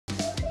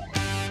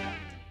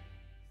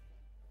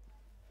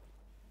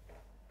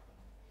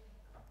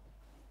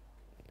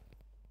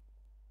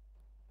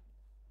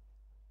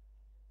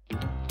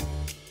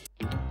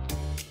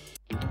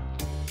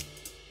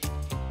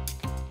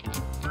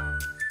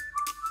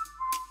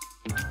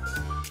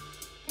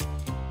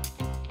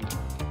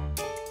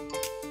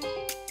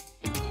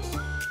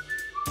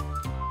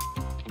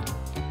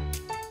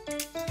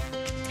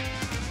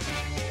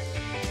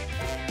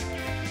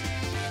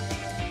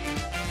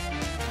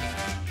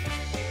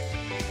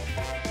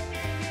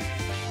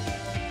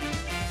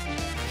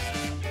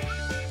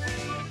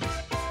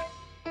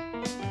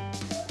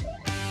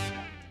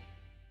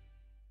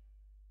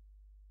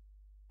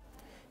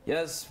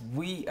Yes,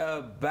 we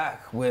are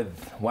back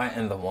with Y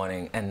in the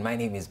Morning, and my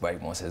name is Barry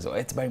Moses.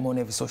 It's Barry on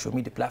every social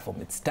media platform.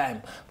 It's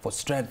time for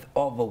Strength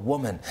of a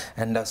Woman,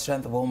 and the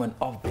Strength of a Woman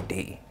of the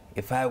day.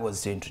 If I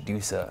was to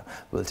introduce her,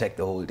 we'll take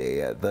the whole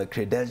day. The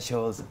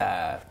credentials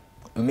are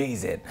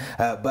amazing.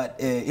 But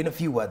in a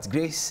few words,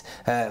 Grace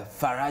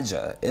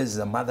Faraja is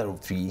a mother of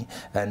three,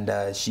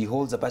 and she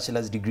holds a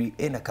bachelor's degree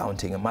in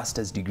accounting, a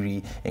master's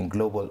degree in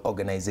global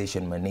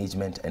organization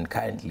management, and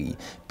currently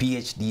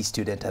PhD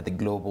student at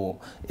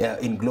the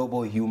in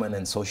global human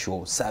and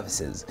social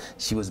services.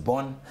 She was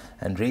born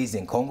and raised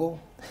in Congo,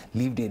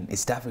 lived in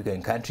East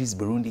African countries,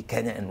 Burundi,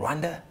 Kenya, and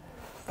Rwanda.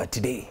 But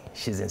today,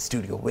 she's in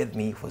studio with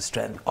me for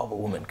Strength of a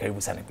Woman.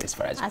 Karibu sana, Grace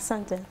Faraja.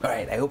 Asante. All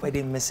right, I hope I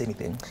didn't miss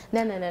anything.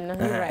 No,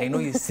 you're right. I know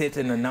you sit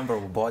in a number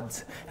of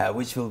boards,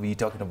 which we'll be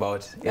talking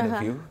about in a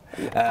few.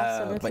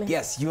 Absolutely. But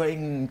yes, you are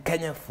in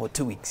Kenya for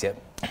 2 weeks, yeah?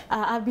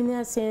 I've been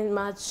here since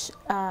March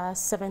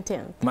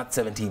 17th. March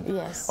 17th?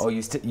 Yes. Or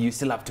you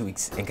still have 2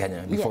 weeks in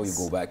Kenya before you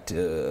go back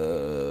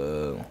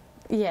to...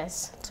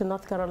 Yes, to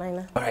North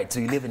Carolina. All right,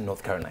 so you live in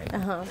North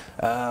Carolina.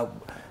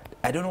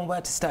 I don't know where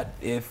to start.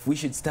 If we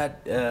should start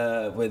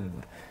with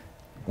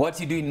what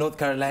you do in North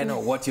Carolina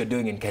or what you're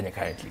doing in Kenya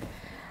currently.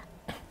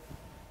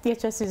 Your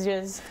choice is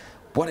yours.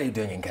 What are you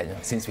doing in Kenya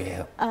since we're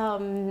here?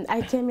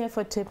 I came here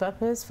for two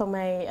purposes, for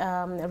my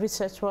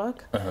research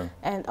work,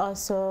 and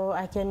also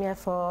I came here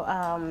for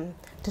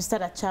to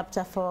start a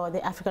chapter for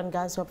the African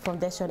Girls Hope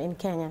Foundation in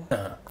Kenya.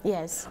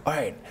 Yes. All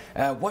right.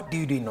 What do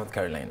you do in North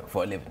Carolina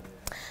for a living?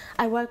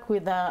 I work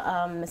with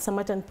the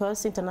Samaritan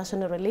Purse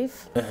International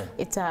Relief.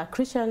 It's a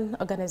Christian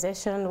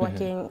organization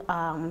working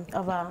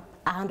over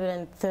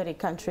 130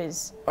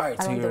 countries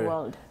around the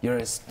world. You're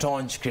a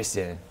staunch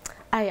Christian.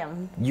 I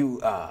am. You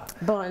are?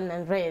 Born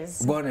and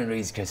raised. Born and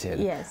raised Christian.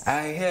 Yes.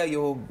 I hear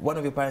one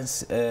of your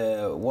parents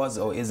was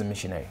or is a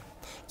missionary.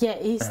 Yeah,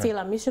 he's still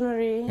a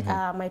missionary.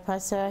 My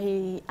pastor,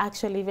 he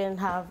actually even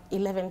have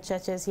 11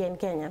 churches here in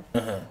Kenya,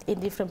 in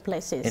different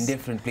places. In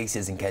different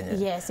places in Kenya?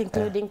 Yes,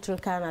 including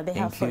Turkana. They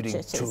have 4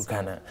 churches.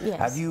 Turkana. Yes.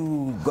 Have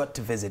you got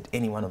to visit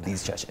any one of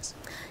these churches?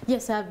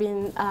 Yes, I've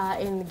been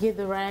in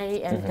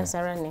Githurai and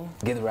Kasarani.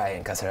 Githurai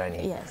and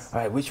Kasarani. Yes.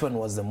 All right, which one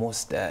was the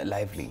most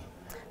lively?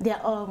 They're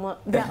all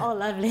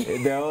lovely.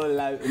 They're all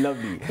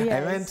lovely. Yes. I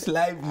meant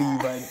lively,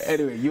 but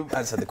anyway, you've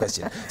answered the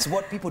question. So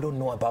what people don't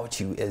know about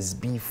you is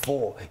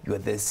before you were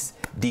this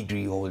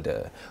degree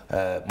holder,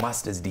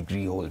 master's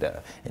degree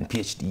holder, and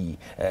PhD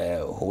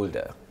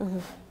holder,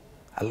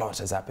 a lot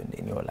has happened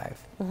in your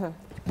life.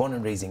 Born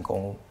and raised in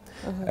Congo.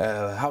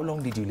 How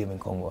long did you live in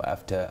Congo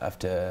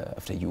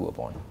after you were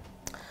born?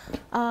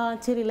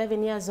 Until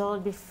 11 years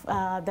old.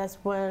 That's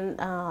when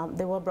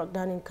the war broke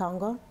down in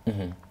Congo.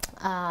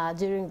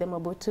 During the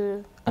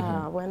Mobutu,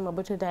 when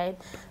Mobutu died,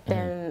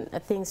 then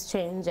things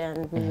changed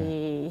and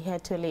we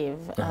had to leave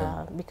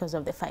because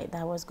of the fight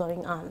that was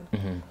going on.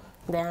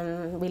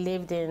 Then we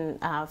lived in,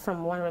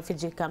 from one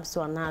refugee camp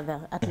to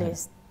another, at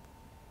least,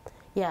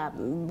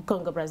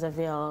 Congo,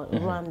 Brazzaville,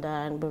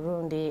 Rwanda and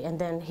Burundi, and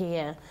then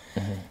here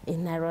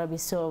in Nairobi.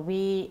 So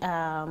we,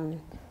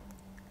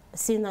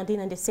 since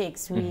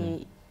 1996,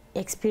 we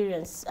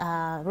experienced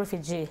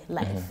refugee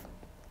life.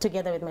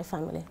 Together with my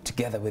family.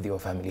 Together with your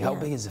family. How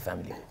big is the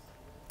family?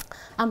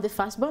 I'm the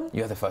firstborn.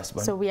 You're the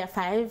firstborn. So we are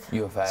 5.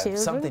 You're 5.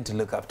 children. Something to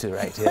look up to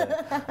right here.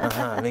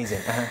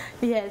 Amazing.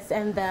 Yes,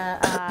 and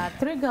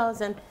 3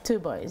 girls and 2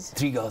 boys.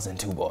 3 girls and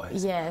 2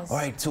 boys. Yes. All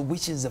right. So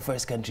which is the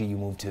first country you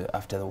moved to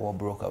after the war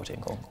broke out in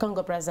Congo?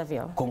 Congo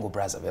Brazzaville. Congo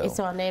Brazzaville. It's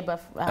our neighbor.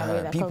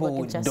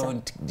 People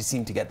don't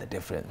seem to get the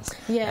difference.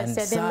 Yes,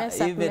 and they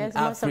mess up even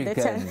most of the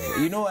time.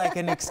 You know, I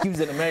can excuse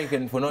an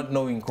American for not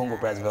knowing Congo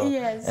Brazzaville.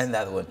 Yes. And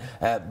that one.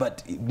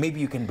 But maybe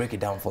you can break it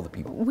down for the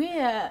people.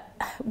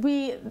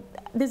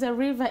 There's a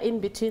river in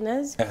between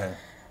us,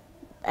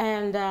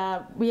 and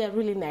we are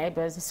really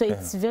neighbors. So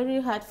it's very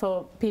hard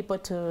for people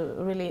to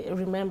really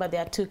remember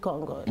there are 2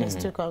 Congo. There's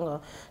 2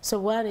 Congo. So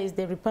one is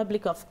the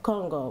Republic of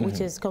Congo,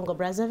 which is Congo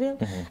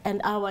Brazzaville,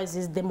 and ours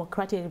is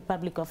Democratic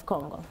Republic of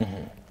Congo.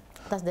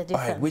 That's the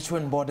difference. All right, which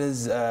one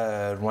borders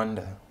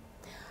Rwanda?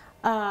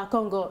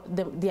 Congo,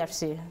 the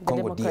DRC.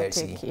 Congo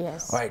DRC.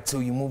 Yes. All right, so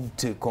you moved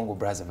to Congo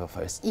Brazzaville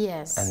first.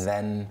 Yes. And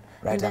then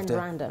after?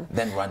 Rwanda.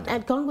 Then Rwanda.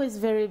 And Congo is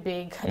very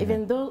big,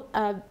 even though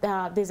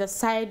there's a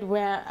side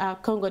where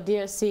Congo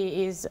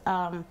DRC is,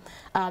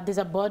 there's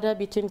a border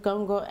between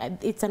Congo,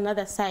 and it's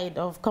another side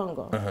of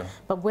Congo.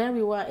 But where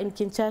we were in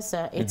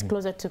Kinshasa, it's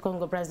closer to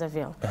Congo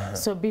Brazzaville.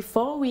 So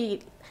before we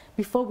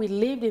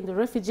lived in the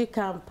refugee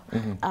camp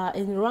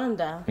in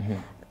Rwanda,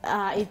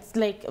 it's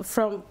like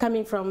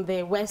coming from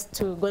the west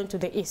to going to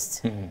the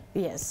east.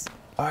 Yes.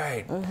 All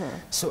right.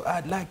 So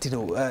I'd like to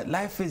know,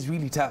 life is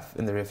really tough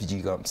in the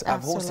refugee camps.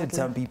 Absolutely. I've hosted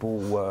some people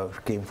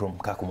who came from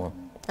Kakuma,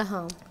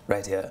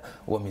 right here,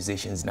 who are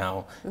musicians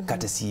now,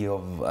 courtesy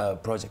of a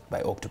project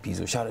by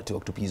Octopizo. Shout out to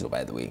Octopizo,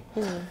 by the way.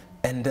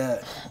 And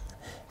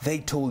they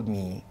told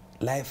me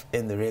life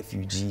in the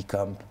refugee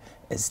camp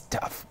is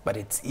tough, but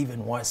it's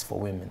even worse for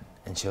women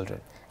and children.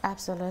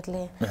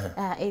 Absolutely.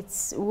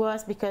 It's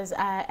worse because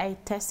I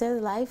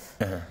tested life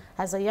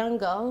as a young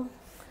girl.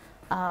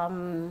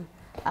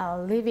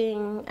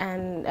 living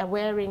and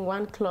wearing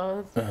one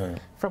clothes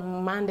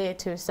from Monday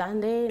to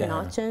Sunday,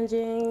 not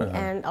changing,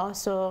 and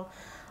also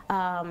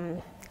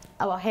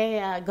our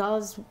hair,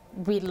 girls,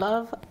 we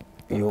love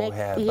your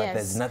hair, but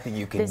there's nothing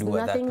you can do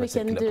at that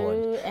particular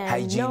point.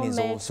 Hygiene is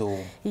also...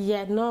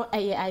 Yeah, no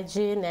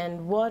hygiene,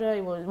 and water,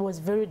 it was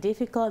very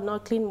difficult,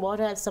 not clean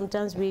water.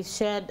 Sometimes we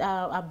shared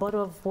a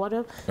bottle of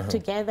water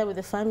together with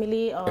the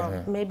family,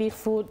 or maybe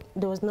food,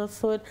 there was no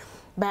food.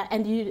 But,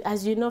 and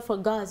as you know, for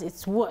girls,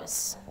 it's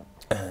worse.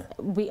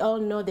 We all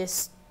know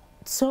there's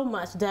so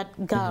much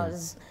that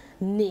girls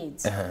need.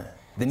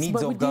 The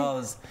needs of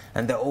girls,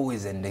 and they're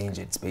always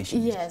endangered, especially.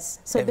 Yes,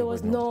 so there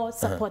was no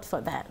support for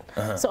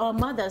that. So our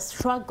mothers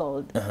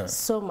struggled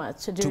so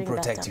much during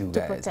that time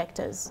to protect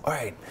us. All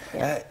right,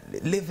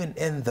 living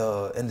in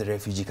the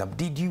refugee camp,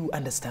 did you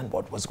understand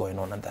what was going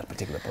on at that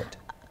particular point?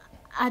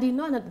 I did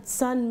not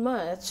understand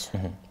much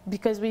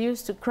because we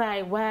used to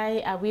cry,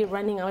 why are we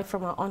running away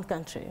from our own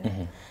country?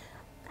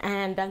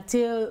 And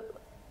until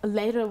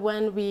later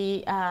when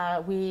we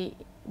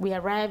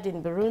arrived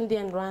in Burundi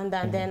and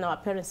Rwanda, and then our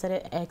parents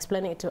started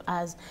explaining to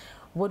us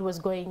what was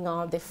going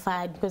on, the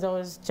fight, because I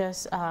was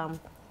just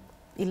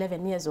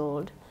 11 years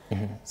old.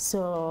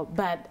 So,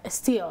 but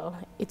still,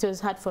 it was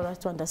hard for us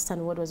to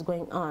understand what was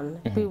going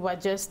on. We were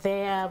just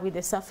there with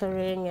the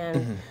suffering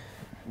and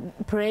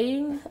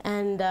praying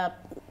and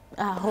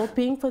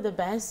hoping for the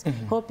best,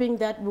 hoping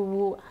that we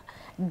will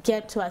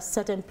get to a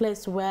certain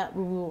place where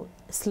we will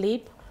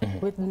sleep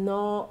with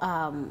no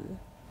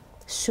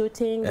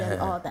shooting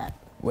and all that.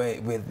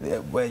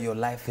 Where your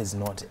life is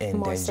not in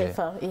More danger.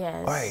 safer,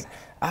 yes. All right.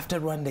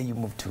 After Rwanda, you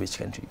moved to which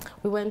country?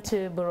 We went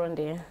to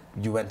Burundi.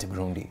 You went to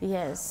Burundi?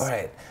 Yes. All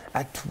right.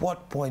 At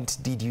what point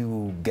did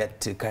you get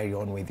to carry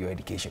on with your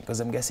education? Because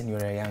I'm guessing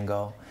you're a young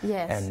girl.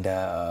 Yes. And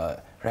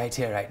right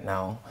here, right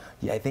now,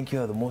 I think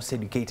you're the most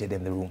educated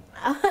in the room.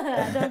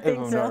 I don't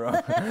think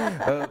so.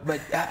 But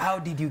how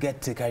did you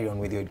get to carry on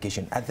with your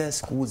education? Are there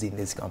schools in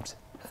these camps?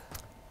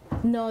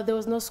 No, there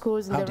was no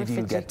schools in the refugee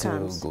camps. How did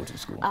you get to go to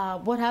school?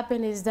 What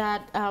happened is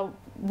that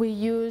we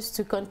used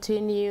to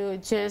continue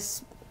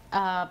just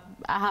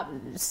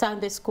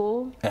Sunday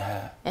school,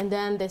 and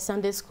then the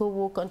Sunday school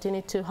will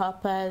continue to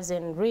help us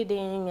in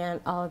reading and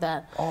all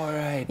that. All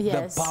right,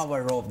 yes. The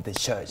power of the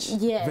church.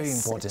 Yes, very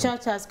important.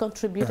 Church has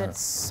contributed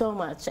so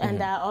much,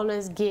 and I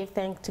always give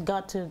thanks to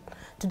God to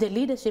the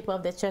leadership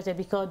of the church,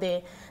 because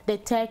they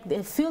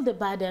feel the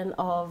burden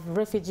of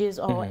refugees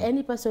or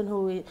any person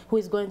who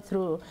is going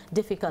through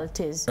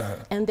difficulties,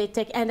 and they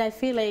take. And I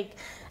feel like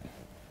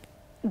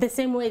the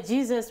same way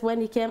Jesus,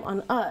 when he came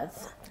on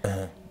earth,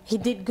 he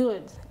did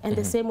good, and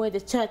the same way the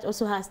church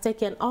also has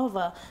taken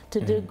over to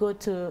do good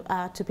to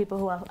people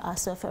who are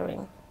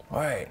suffering. All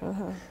right.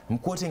 I'm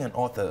quoting an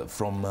author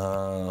from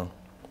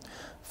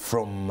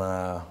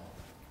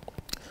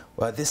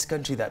this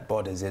country that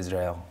borders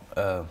Israel.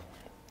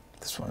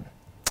 This one.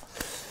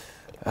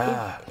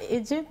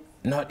 Egypt?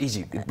 Not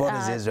Egypt. It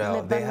borders Israel.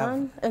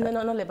 Lebanon? They have,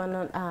 no,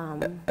 Lebanon.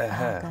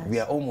 We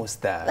are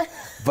almost there.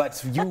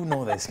 But you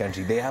know this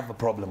country. They have a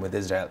problem with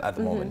Israel at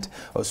the moment.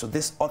 So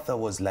this author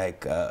was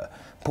like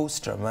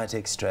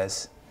post-traumatic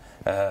stress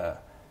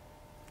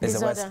is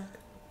a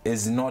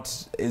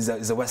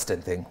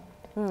Western thing.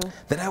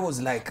 Then I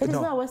was like, it is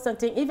not a Western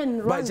thing,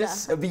 even Rwanda. But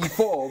just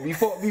before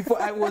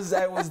I was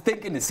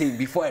thinking the same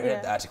before I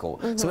read the article.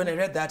 So when I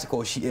read the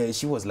article,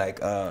 she was like,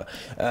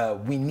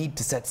 we need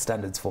to set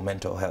standards for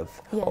mental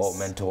health or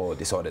mental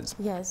disorders.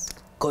 Yes.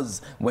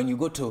 Because when you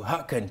go to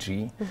her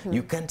country,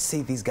 you can't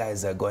say these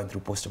guys are going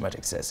through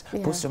post-traumatic stress.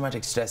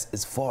 Post-traumatic stress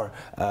is for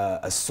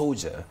a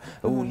soldier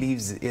who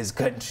leaves his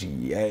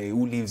country,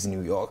 who leaves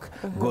New York,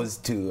 goes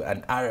to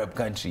an Arab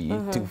country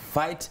to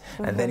fight,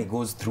 and then he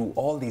goes through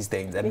all these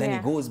things, and then he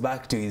goes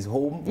back to his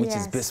home, which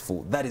is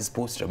peaceful. That is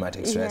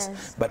post-traumatic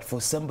stress. But for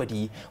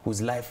somebody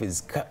whose life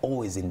is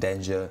always in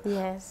danger,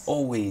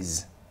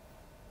 always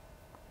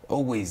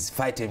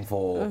fighting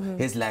for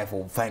his life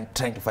or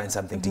trying to find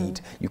something to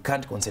eat, you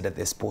can't consider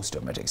this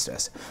post-traumatic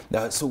stress.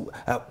 So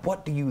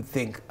what do you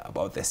think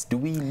about this? Do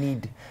we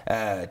need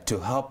to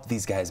help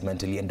these guys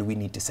mentally, and do we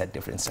need to set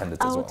different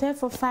standards as well? I will tell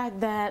for a fact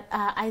that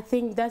I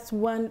think that's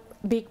one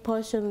big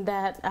portion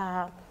that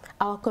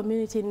our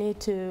community need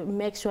to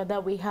make sure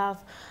that we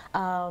have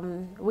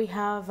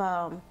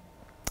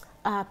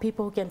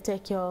people who can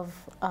take care of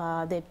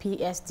the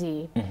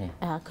PhD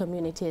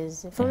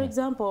communities. For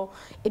example,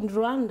 in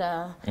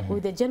Rwanda,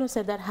 with the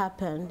genocide that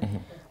happened,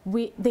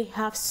 they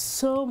have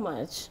so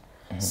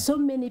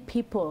many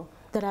people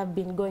that have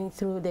been going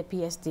through the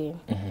PhD.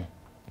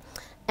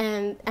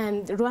 And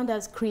Rwanda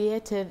has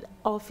created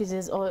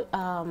offices or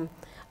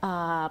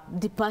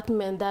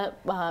department,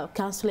 that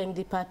counseling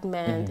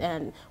department,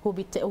 and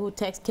who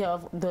takes care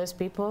of those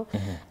people.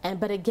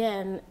 But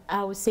again,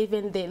 I would say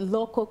even the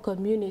local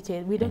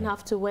community, we don't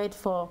have to wait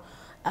for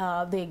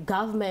the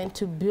government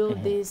to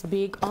build this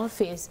big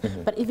office,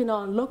 but even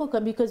our local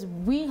because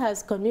we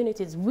as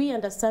communities, we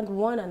understand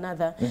one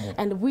another,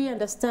 and we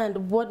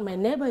understand what my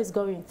neighbor is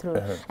going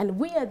through, and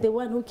we are the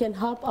one who can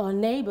help our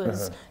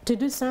neighbors to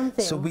do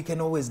something. So we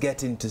can always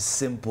get into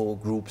simple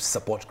groups,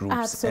 support groups,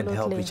 Absolutely. and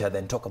help each other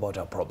and talk about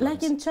our problems.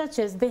 Like in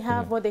churches, they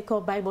have what they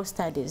call Bible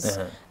studies,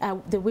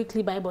 the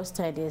weekly Bible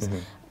studies.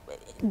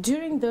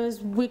 During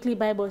those weekly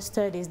Bible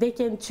studies, they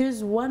can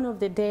choose one of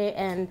the day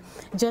and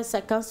just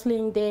a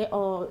counseling day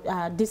or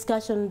a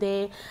discussion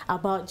day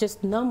about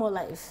just normal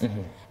life.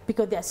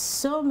 Because there are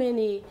so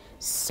many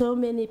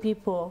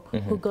people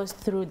who goes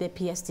through the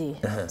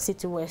PhD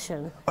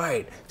situation. All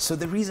right, so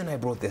the reason I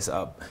brought this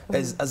up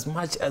is as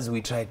much as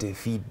we try to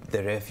feed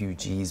the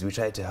refugees, we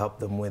try to help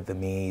them with the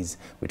maize,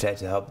 we try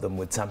to help them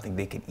with something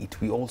they can eat,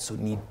 we also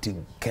need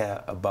to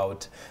care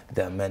about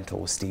their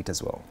mental state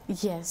as well.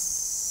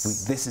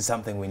 Yes. This is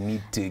something we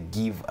need to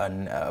give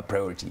a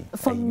priority.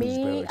 For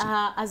me,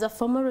 as a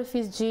former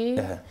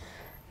refugee,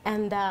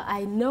 and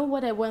I know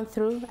what I went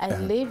through. I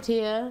lived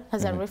here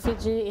as a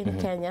refugee in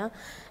Kenya,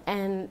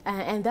 and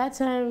that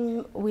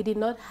time we did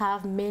not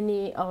have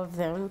many of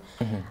them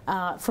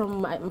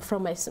from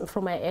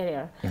my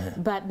area,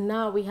 but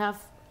now we have,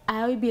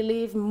 I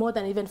believe, more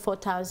than even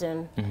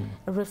 4,000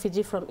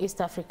 refugees from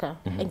East Africa,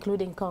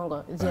 including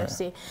Congo,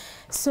 DRC.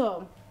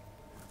 So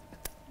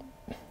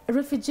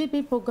refugee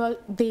people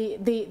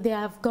they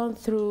have gone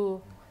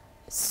through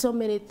so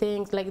many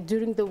things, like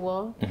during the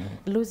war,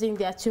 losing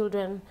their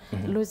children,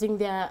 losing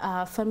their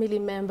family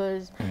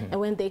members, and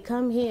when they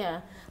come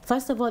here,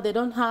 first of all, they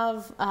don't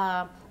have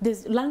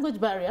this language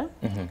barrier.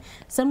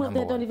 Some of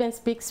them don't even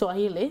speak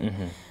Swahili,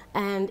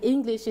 and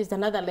English is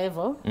another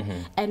level,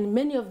 and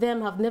many of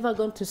them have never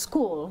gone to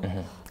school.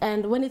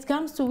 And when it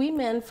comes to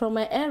women from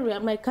my area,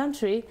 my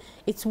country,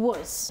 it's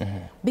worse,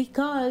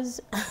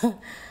 because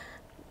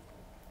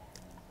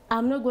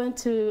I'm not going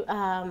to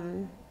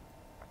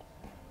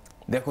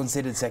they're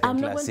considered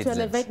second-class citizens. I'm not going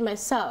to elevate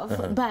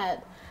myself,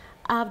 but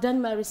I've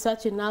done my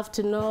research enough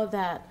to know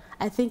that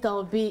I think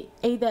I'll be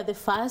either the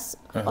first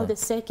or the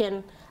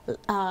second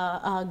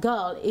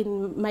girl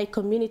in my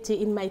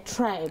community, in my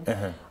tribe,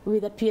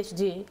 with a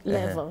PhD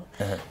level,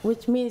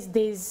 which means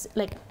there's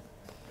like,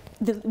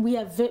 there's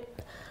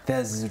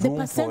the room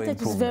percentage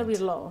for is very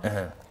low,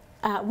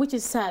 which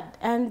is sad,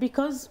 and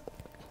because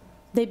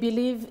they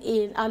believe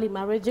in early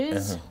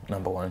marriages,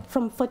 number one,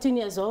 from 14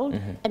 years old,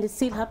 and it's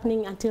still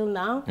happening until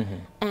now.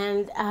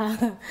 And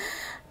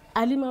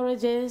early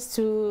marriages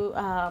to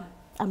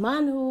a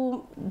man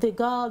who the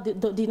girl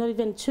did not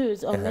even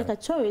choose or make a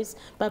choice,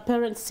 but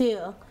parents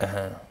still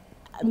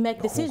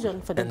make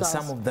decision for the girls.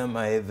 And some of them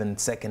are even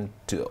second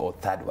to or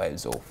third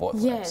wives or fourth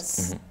wives.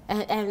 Yes,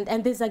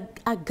 and there's a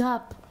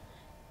gap,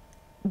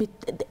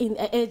 in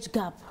an age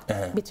gap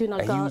between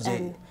a girl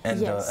and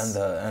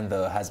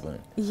the husband.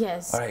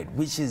 Yes. All right,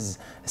 which is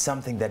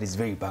something that is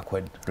very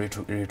backward,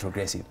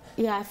 retrogressive.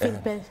 Yeah, I feel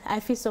pain.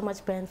 I feel so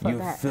much pain for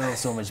that. You feel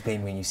so much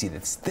pain when you see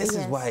this. This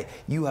is why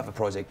you have a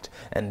project,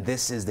 and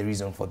this is the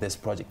reason for this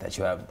project that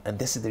you have, and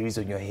this is the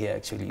reason you're here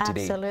actually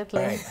today.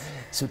 Absolutely. All right.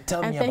 So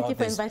tell me about this. And thank you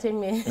for inviting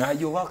me.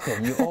 You're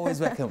welcome. You're always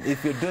welcome.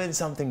 If you're doing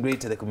something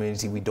great to the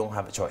community, we don't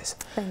have a choice.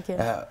 Thank you.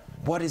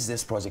 What is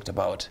this project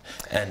about,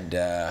 and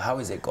how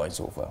is it going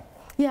so far?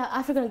 Yeah,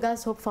 African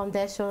Girls Hope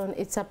Foundation,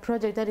 it's a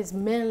project that is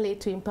mainly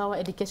to empower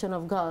education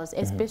of girls,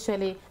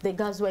 especially the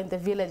girls who are in the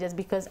villages,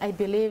 because I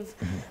believe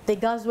the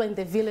girls who are in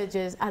the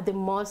villages are the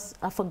most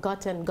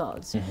forgotten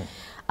girls.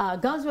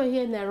 Girls who are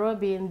here in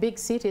Nairobi, in big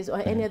cities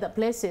or any other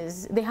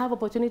places, they have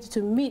opportunity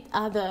to meet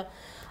other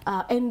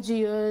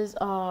NGOs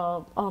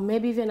or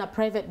maybe even a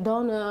private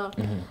donor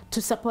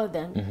to support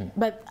them.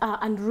 But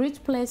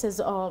unreached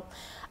places or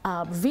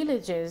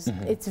villages,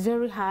 it's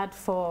very hard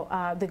for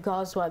the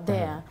girls who are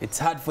there. It's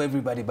hard for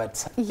everybody,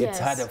 but it's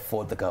harder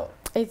for the girl.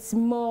 It's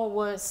more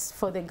worse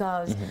for the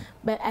girls.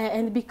 But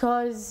and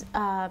because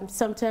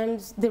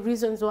sometimes the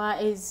reasons why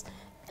is,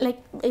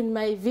 like in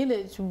my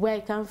village where I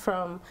come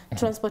from,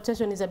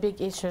 transportation is a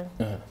big issue.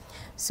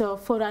 So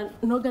for an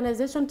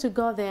organization to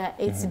go there,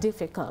 it's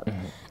difficult.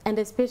 And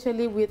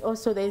especially with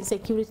also the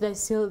insecurity that's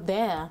still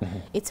there,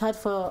 it's hard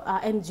for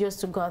NGOs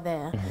to go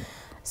there.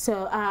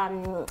 So,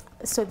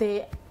 so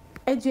the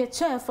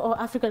AGHF, or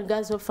African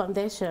Girls Hope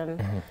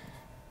Foundation,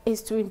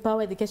 is to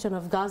empower education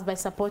of girls by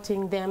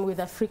supporting them with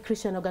a free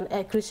Christian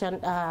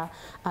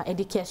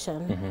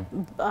education.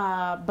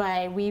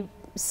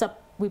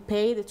 We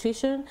pay the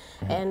tuition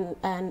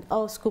and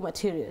all school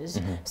materials,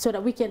 so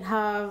that we can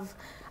have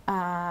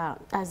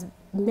as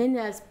many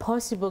as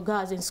possible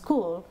girls in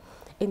school,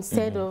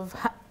 instead of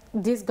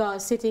these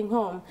girls sitting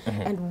home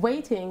and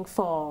waiting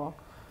for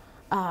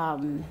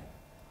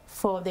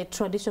the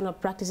traditional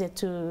practices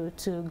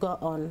to go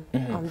on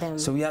them.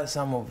 So we have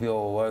some of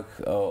your work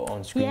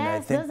on screen.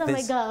 Yes, I think those are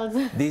my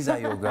girls. These are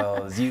your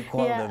girls. You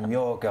call them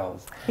your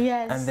girls.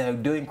 Yes. And they're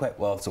doing quite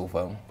well so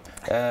far.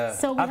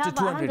 So we up have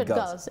to 200 100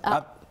 girls.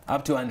 Up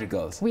Up to 100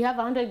 girls. We have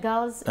 100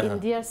 girls in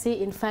DRC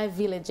in 5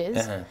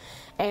 villages.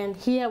 And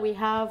here we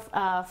have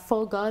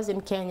 4 girls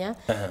in Kenya.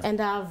 And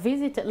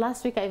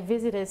last week I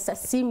visited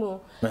Sasimu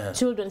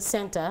Children's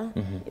Center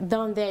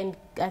down there in,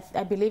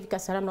 I believe,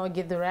 Kasarano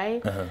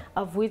Githurai,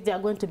 of which they are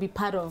going to be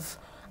part of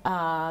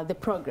the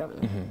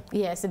program.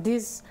 Yes,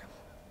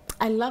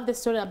 I love the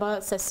story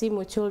about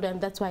Sasimu children.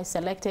 That's why I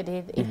selected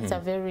it. It's a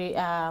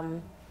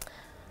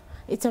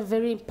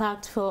very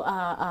impactful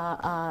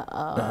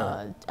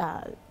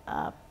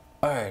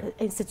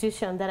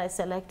institution that I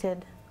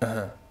selected.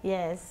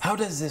 Yes. How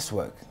does this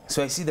work?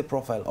 So I see the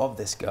profile of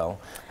this girl.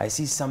 I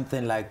see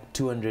something like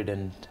 $200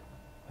 and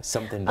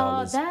something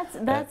dollars. Oh,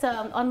 that's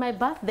on my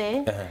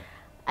birthday.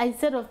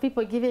 Instead of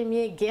people giving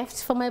me a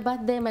gift for my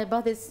birthday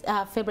is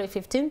February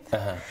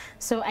 15th.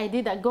 So I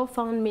did a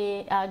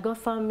GoFundMe.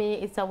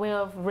 GoFundMe is a way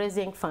of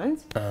raising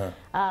funds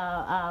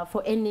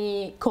for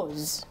any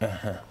cause.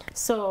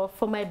 So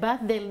for my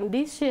birthday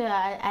this year,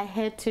 I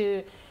had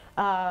to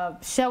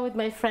share with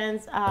my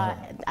friends.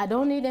 I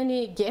don't need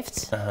any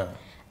gifts.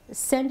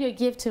 Send your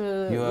gift to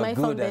my foundation.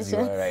 You are good as you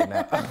are right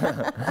now.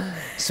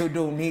 So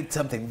donate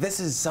something. This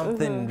is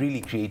something really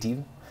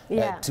creative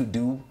to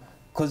do,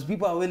 because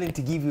people are willing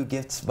to give you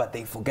gifts, but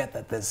they forget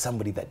that there's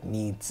somebody that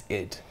needs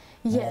it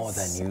more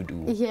than you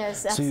do.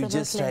 Yes, absolutely. So you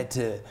just try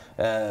to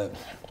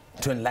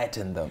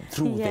enlighten them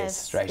through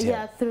this, right here.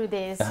 Yeah, through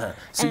this.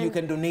 So you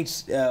can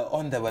donate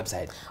on the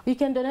website. You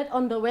can donate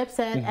on the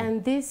website,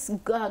 and this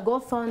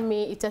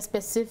GoFundMe, it's a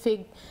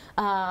specific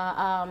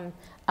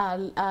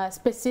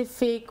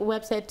specific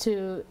website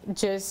to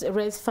just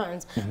raise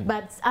funds,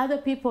 but other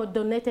people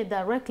donated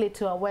directly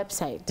to our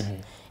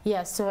website.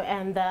 Yeah, so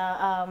and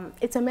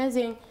it's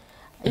amazing,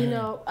 you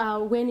know,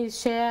 when you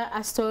share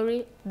a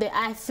story,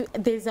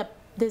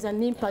 there's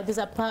an impact,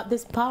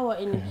 there's power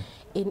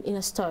in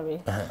a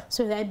story.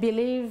 So I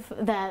believe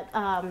that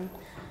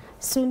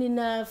soon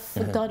enough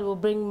God will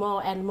bring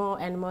more and more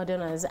and more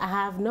donors. I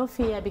have no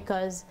fear,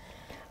 because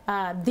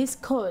this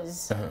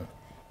cause,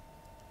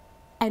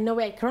 I know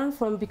where I come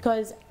from,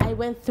 because I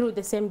went through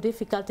the same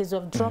difficulties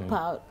of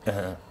dropout.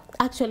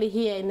 Actually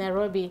here in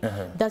Nairobi,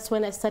 that's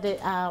when I started,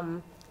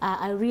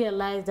 I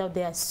realized that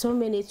there are so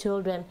many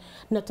children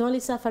not only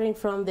suffering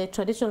from the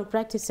traditional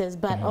practices,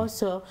 but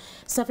also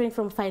suffering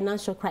from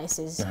financial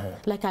crisis,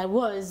 like I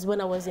was when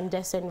I was in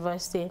Desa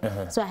University.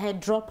 So I had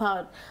dropped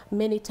out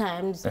many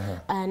times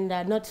and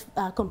not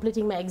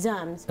completing my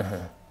exams.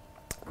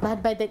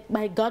 But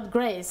by God's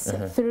grace,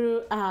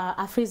 through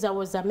Afrizo, I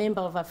was a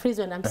member of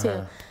Afrizo, and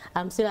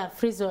I'm still a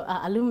Afrizo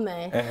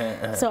alumni.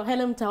 So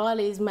Helen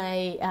Tawali is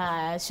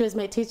she was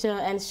my teacher,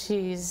 and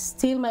she's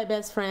still my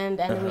best friend,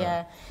 and we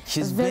are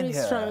very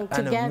strong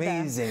together. An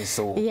amazing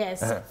soul.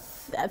 Yes.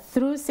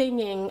 Through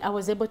singing, I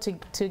was able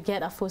to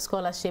get a full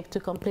scholarship to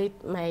complete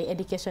my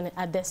education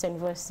at Desa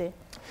University.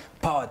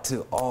 Power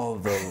to all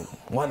the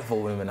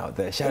wonderful women out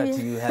there. Shout out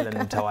to you, Helen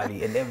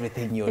Tawali, and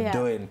everything you're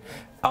doing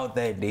out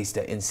there in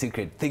Daystar in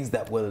secret, things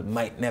that we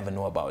might never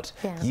know about.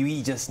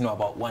 You just know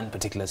about one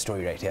particular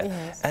story right here.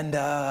 And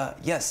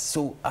yes,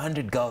 so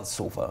 100 girls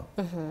so far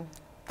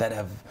that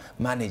have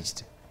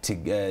managed to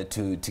get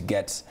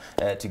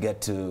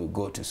to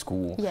go to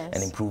school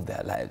and improve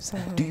their lives.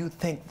 Do you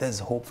think there's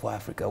hope for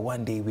Africa?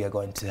 One day we are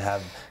going to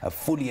have a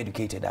fully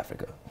educated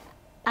Africa.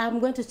 I'm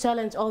going to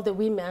challenge all the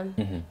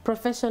women,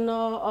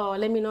 professional, or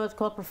let me not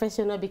call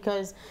professional,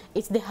 because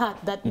it's the heart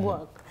that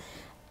works.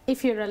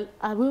 If you're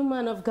a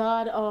woman of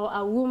God or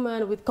a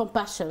woman with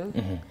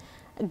compassion,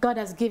 God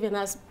has given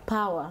us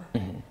power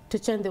to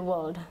change the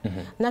world.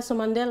 Nelson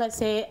Mandela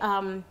say,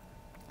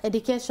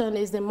 education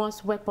is the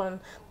most weapon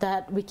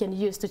that we can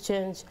use to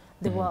change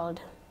the world.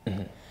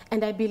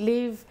 And I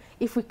believe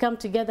if we come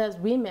together as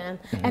women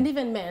and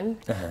even men,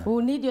 we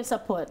will need your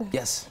support.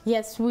 Yes,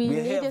 we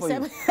need your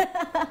support.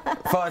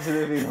 Far to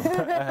the people.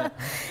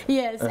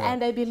 Yes,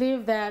 and I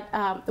believe that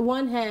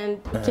one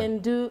hand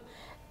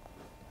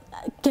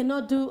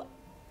cannot do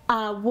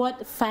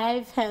what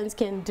 5 hands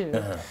can do.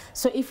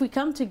 So if we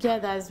come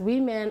together as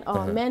women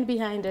or men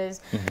behind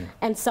us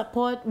and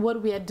support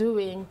what we are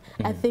doing,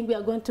 I think we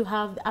are going to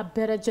have a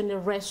better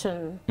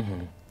generation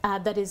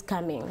that is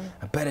coming.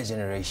 A better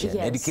generation.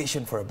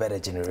 Education for a better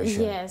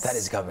generation. That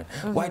is coming.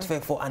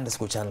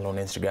 Y254 channel on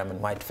Instagram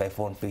and Y254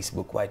 on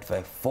Facebook.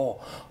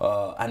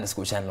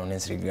 Y254 channel on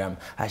Instagram.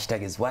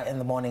 Hashtag is Y in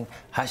the morning.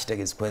 Hashtag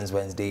is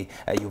Wednesday.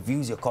 Your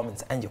views, your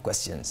comments, and your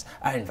questions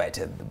are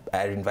invited.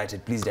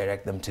 Please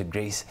direct them to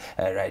Grace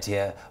right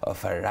here of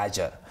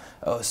Faraja.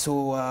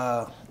 So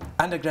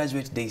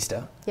undergraduate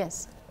Daystar.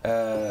 Yes.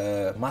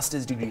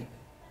 Master's degree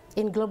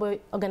in global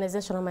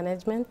organizational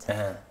management.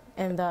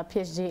 And the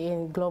PhD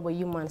in Global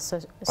Human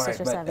Social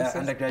Services.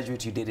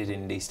 Undergraduate, you did it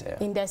in Daystar?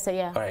 In Daystar,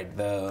 yeah. All right,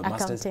 the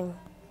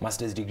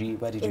master's degree,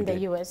 where did you do it? In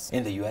the US.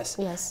 In the US?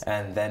 Yes.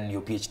 And then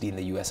your PhD in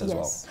the US as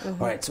well?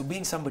 All right, so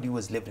being somebody who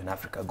has lived in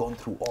Africa, gone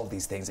through all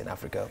these things in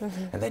Africa,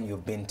 and then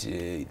you've been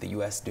to the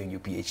US doing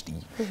your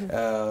PhD,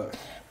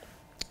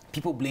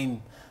 people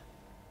blame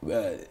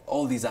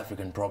all these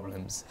African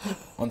problems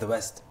on the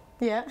West.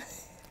 Yeah.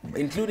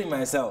 Including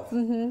myself.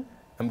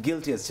 I'm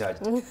guilty as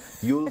charged.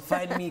 You'll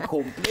find me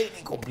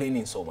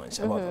complaining so much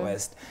about the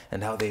West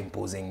and how they're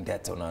imposing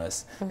debt on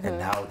us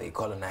and how they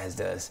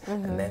colonized us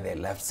and then they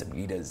left some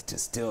leaders to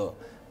still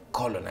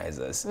colonize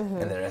us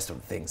and the rest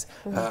of the things.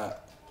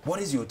 What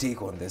is your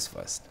take on this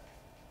first?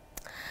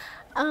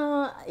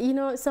 You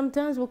know,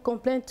 sometimes we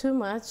complain too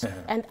much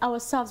and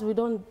ourselves we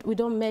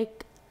don't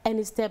make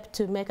any step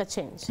to make a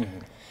change.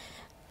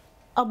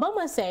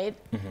 Obama said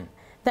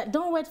that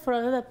don't wait for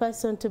another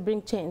person to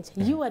bring change.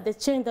 You are the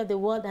change that the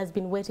world has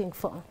been waiting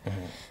for.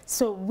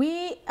 So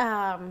we,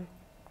 I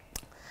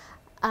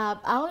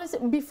always,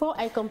 before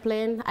I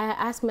complain, I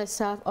ask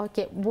myself,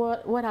 okay,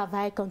 what have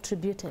I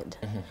contributed?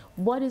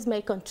 What is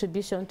my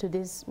contribution to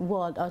this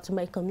world or to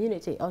my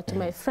community or to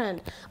my friend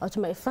or to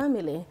my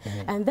family?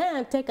 And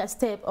then take a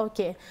step,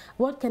 okay,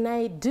 what can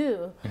I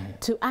do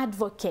to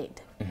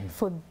advocate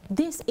for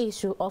this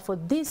issue or for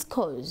this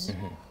cause?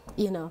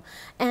 You know,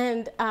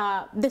 and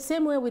the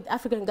same way with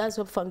African Girls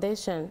Hope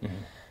Foundation,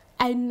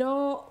 I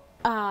know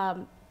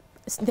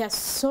there's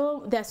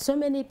so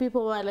many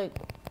people who are like,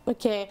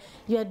 okay,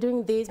 you are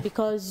doing this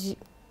because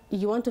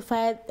you want to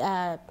fight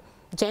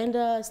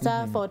gender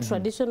stuff or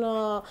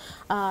traditional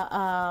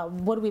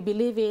what we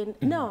believe in.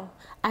 No,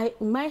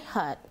 my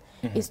heart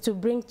is to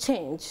bring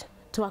change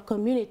to our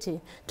community,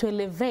 to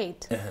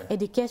elevate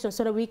education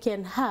so that we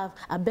can have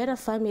a better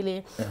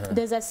family.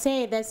 There's a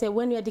saying that says,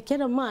 when you educate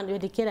a man, you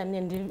educate an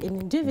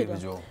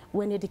individual.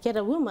 When you educate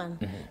a woman,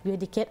 you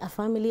educate a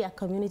family, a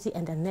community,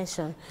 and a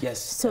nation. Yes,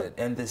 so,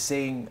 and the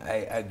saying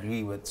I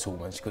agree with so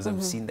much because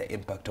I've seen the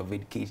impact of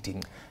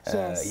educating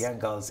young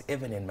girls,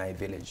 even in my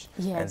village,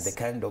 and the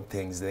kind of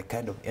things, the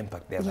kind of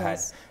impact they've had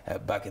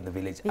back in the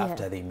village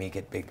after they make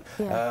it big.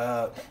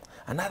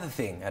 Another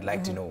thing I'd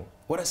like to know,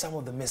 what are some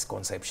of the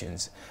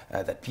misconceptions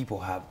that people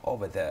have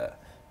over there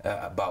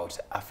about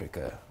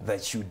Africa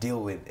that you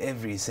deal with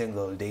every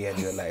single day and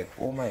you're like,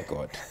 oh my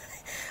God,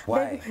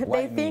 why?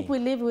 They think we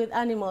live with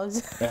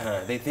animals.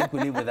 They think we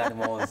live with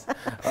animals.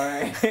 All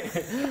right.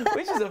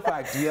 Which is a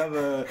fact. We have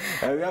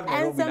Nairobi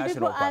and some National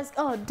people Park. ask,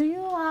 oh,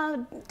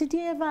 did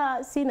you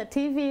ever seen a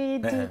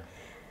TV?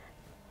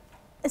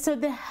 So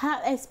they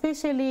have,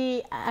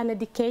 especially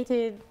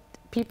uneducated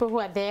people who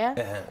are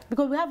there,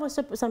 because we have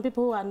also some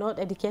people who are not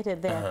educated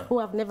there, who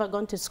have never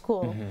gone to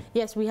school.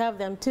 Yes, we have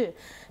them too.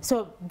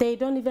 So they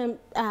don't even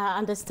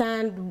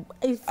understand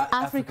if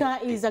Africa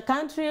is a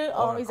country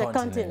or is a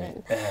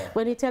continent.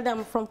 When you tell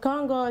them from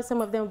Congo,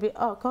 some of them will be,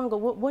 oh, Congo,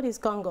 what is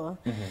Congo?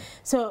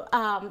 So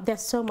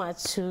there's so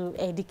much to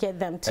educate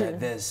them too.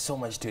 There's so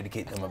much to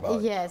educate them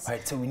about. Yes. All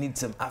right, so we need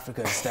some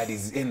African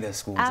studies in their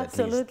schools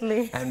Absolutely. at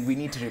least. And we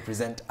need to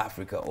represent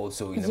Africa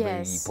also in a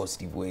very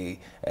positive way,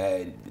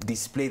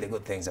 display the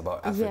good things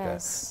about Africa.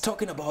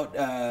 Talking about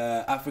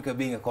Africa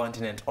being a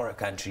continent or a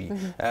country,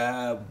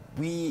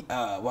 we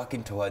are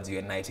working towards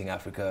uniting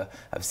Africa.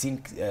 I've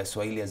seen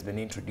Swahili has been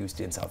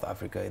introduced in South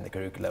Africa in the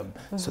curriculum,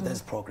 so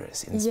there's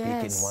progress in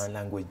speaking one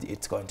language.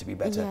 It's going to be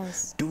better.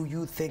 Do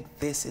you think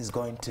this is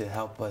going to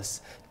help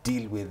us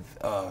deal with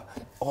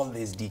all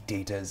these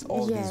dictators,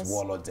 all these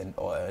warlords and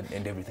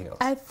everything else?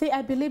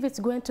 I believe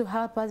it's going to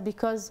help us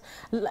because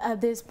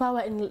there's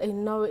power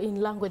in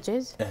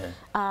languages.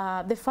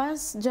 The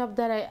first job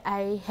that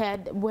I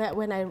had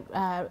when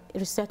I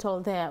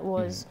resettled there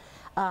was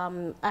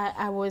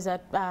I was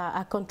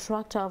a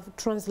contractor of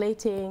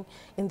translating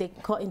in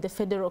the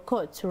federal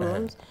court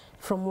rooms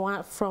from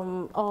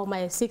all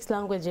my 6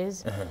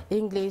 languages,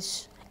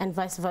 English and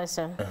vice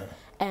versa.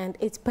 And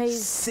it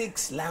pays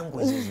 6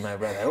 languages, my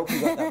brother. I hope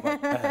you got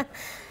that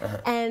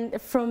one.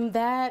 And from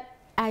that,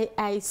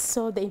 I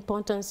saw the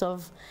importance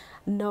of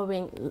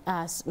knowing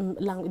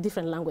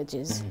different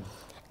languages.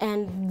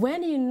 And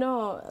when you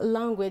know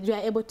language, you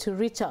are able to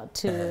reach out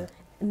to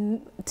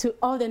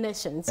all the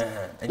nations.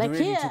 And like you're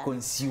ready here, to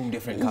consume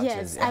different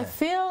cultures. Yes, I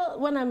feel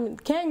when I'm in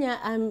Kenya,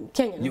 I'm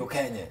Kenyan. You're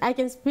Kenyan. I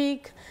can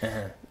speak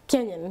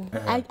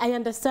Kenyan. I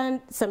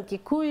understand some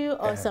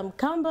Kikuyu or some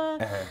Kamba.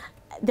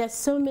 There's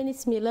so many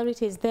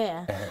similarities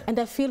there, and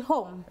I feel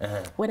home.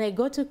 When I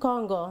go to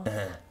Congo,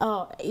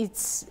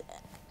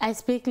 I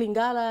speak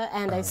Lingala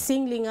and I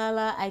sing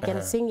Lingala. I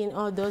can sing in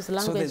all those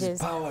languages. So there's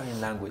power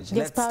in language.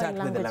 Let's start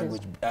with the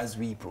language as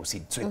we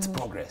proceed. So it's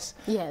progress.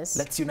 Yes.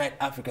 Let's unite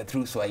Africa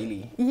through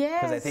Swahili.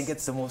 Yes. Because I think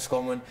it's the most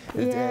common.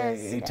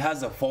 Yes. It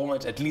has a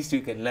format. At least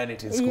you can learn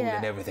it in school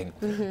and everything.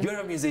 You're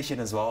a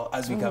musician as well.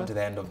 As we come to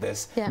the end of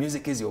this,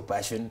 music is your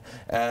passion.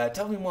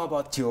 Tell me more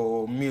about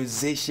your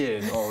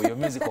musician or your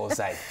musical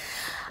side.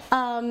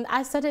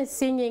 I started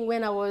singing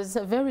when I was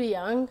a very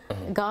young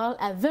girl,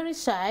 very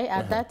shy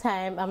at that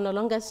time. I'm no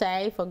longer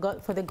shy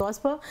for the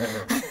gospel.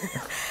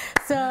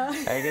 So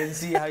I can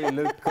see how you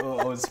look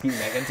on screen.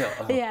 I can tell.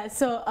 Yeah.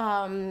 So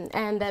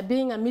and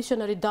being a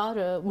missionary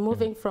daughter,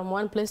 moving from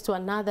one place to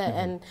another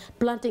and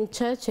planting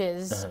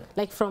churches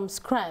like from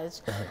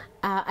scratch,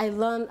 I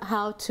learned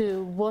how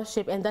to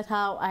worship, and that's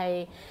how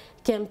I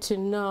came to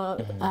know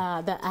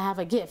that I have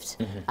a gift.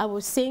 I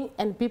would sing,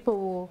 and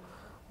people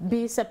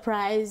be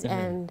surprised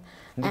and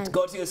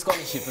got your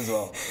scholarship as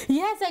well.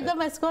 Yes, I got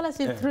my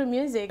scholarship through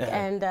music,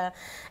 and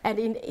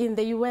in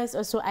the US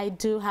also I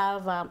do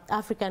have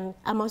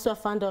I'm also a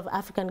founder of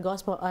African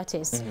gospel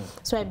artists.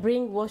 So I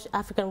bring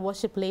African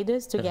worship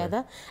leaders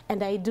together,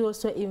 and I do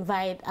also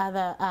invite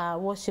other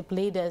worship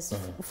leaders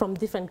from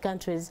different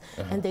countries,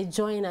 and they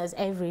join us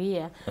every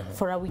year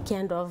for a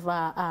weekend of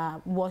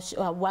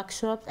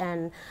workshop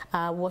and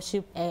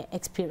worship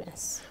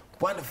experience.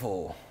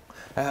 Wonderful.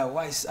 A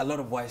lot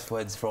of wise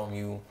words from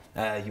you.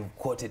 You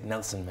quoted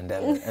Nelson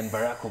Mandela and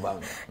Barack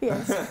Obama.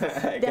 Yes,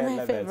 they're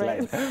my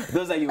favorite.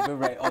 Those are your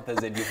favorite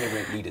authors and your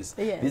favorite leaders.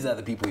 Yes. These are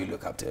the people you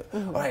look up to.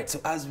 All right,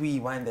 so as we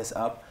wind this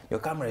up, your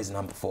camera is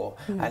number 4.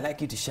 I'd like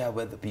you to share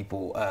with the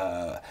people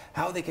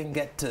how they can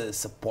get to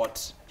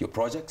support your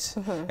projects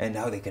and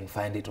how they can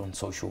find it on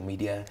social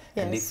media.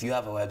 Yes. And if you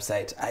have a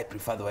website, I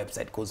prefer the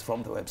website because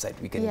from the website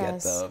we can get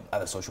the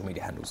other social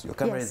media handles. Your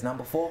camera is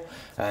number 4.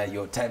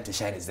 Your time to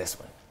shine is this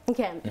one.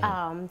 Okay,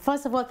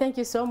 first of all, thank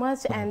you so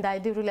much, and I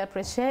do really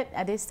appreciate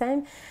at this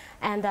time.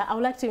 And I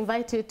would like to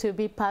invite you to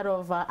be part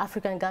of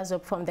African Girls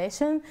Hope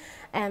Foundation.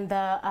 And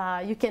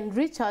you can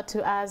reach out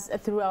to us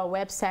through our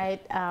website.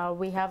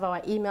 We have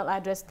our email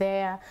address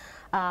there,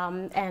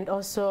 and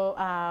also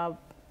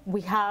we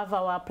have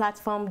our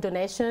platform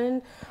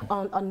donation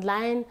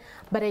online.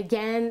 But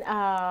again,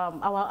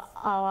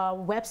 our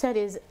website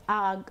is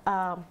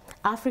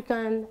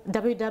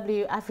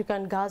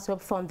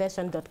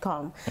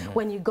www.africangirlshopefoundation.com.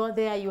 When you go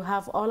there, you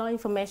have all our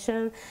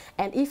information.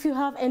 And if you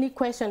have any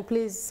question,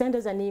 please send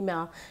us an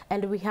email.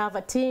 And we have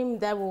a team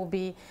that will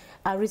be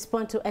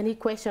respond to any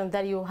question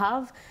that you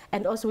have.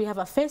 And also we have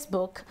a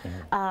Facebook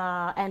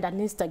and an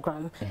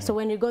Instagram. So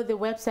when you go to the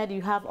website,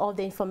 you have all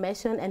the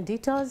information and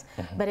details.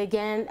 But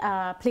again,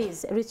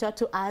 please reach out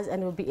to us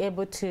and we'll be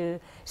able to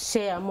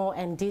share more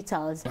and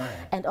details.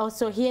 And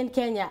also here in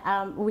Kenya,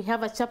 we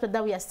have a chapter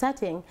that we are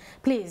starting.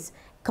 Please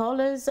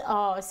call us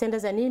or send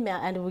us an email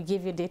and we'll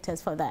give you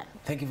details for that.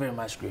 Thank you very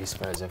much, Grace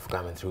Faraja, for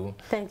coming through.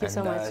 Thank you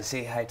so much.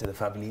 Say hi to the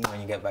family when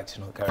you get back to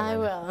North Carolina. I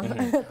will.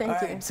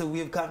 Thank you. So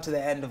we've come to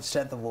the end of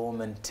Strength of a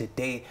Woman.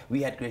 Today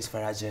we had Grace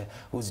Faraja,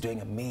 who's doing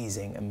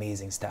amazing,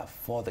 amazing stuff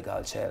for the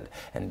girl child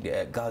and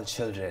girl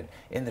children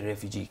in the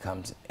refugee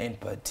camps in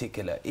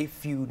particular.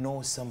 If you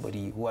know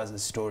somebody who has a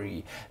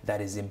story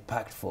that is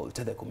impactful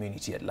to the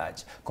community at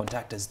large,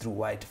 contact us through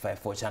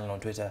Y254 channel on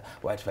Twitter,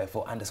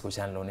 Y254_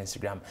 channel on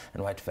Instagram,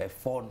 and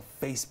Y254 on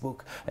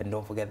Facebook, and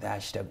don't forget the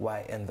hashtag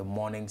Y in the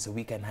morning so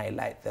we can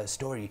highlight the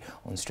story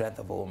on Strength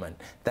of a Woman.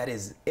 That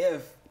is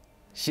if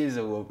she's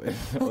a woman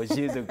or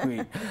she's a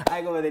queen.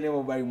 I go by the name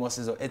of Barry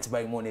Moses, or it's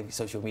Barry Mo on every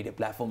social media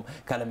platform.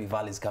 Kalami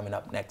Valley is coming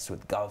up next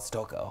with Girls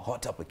Talk, a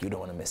hot topic. You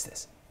don't want to miss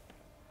this.